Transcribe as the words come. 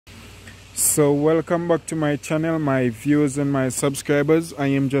So welcome back to my channel, my viewers and my subscribers. I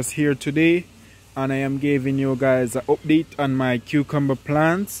am just here today and I am giving you guys an update on my cucumber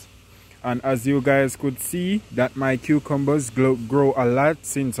plants. And as you guys could see that my cucumbers grow a lot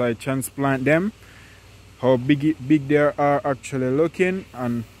since I transplant them. How big they are actually looking,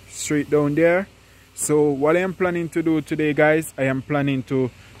 and straight down there. So what I am planning to do today, guys, I am planning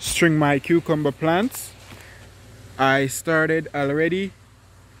to string my cucumber plants. I started already.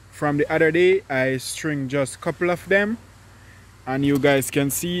 From the other day, I string just a couple of them, and you guys can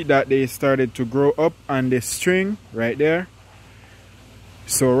see that they started to grow up on the string right there.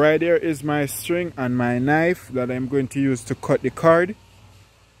 So right there is my string and my knife that I'm going to use to cut the cord.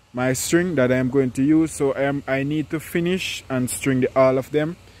 My string that I'm going to use. So I need to finish and string all of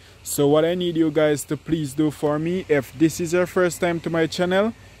them. So what I need you guys to please do for me, if this is your first time to my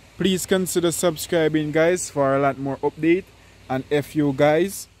channel, please consider subscribing, guys, for a lot more update. And if you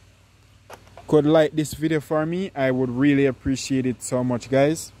guys could like this video for me, I would really appreciate it so much,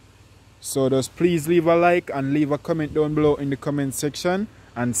 guys. So just please leave a like and leave a comment down below in the comment section,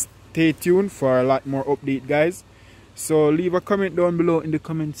 and stay tuned for a lot more update, guys. So leave a comment down below in the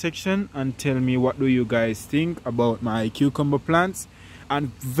comment section and tell me what do you guys think about my cucumber plants.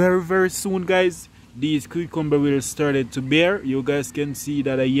 And very soon, guys, these cucumber will started to bear. You guys can see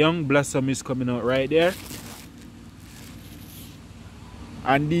that a young blossom is coming out right there.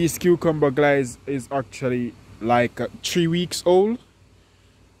 And these cucumber, guys, is actually like 3 weeks old.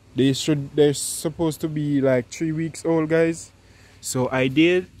 They're supposed to be like 3 weeks old, guys. So I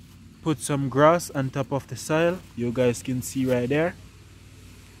did put some grass on top of the soil. You guys can see right there.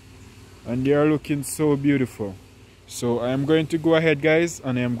 And they are looking so beautiful. So I am going to go ahead, guys,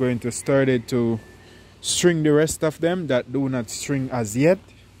 and I am going to start it to string the rest of them that do not string as yet.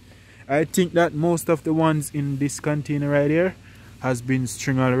 I think that most of the ones in this container right here has been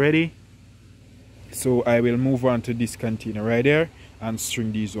string already. So I will move on to this container right there and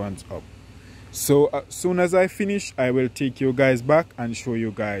string these ones up. So as soon as I finish, I will take you guys back and show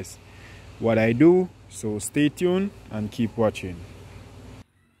you guys what I do. So stay tuned and keep watching.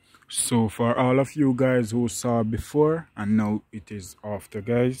 So for all of you guys who saw before and now it is after,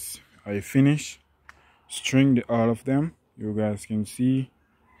 guys, I finished string all of them. You guys can see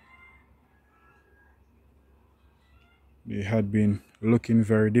they had been looking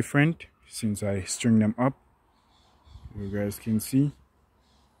very different since I string them up. You guys can see.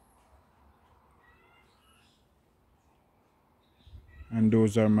 And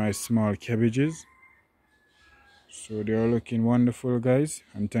those are my small cabbages. So they are looking wonderful, guys.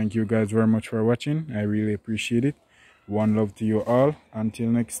 And thank you guys very much for watching. I really appreciate it. One love to you all. Until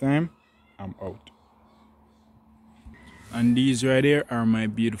next time, I'm out. And these right here are my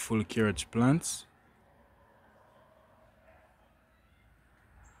beautiful carrot plants.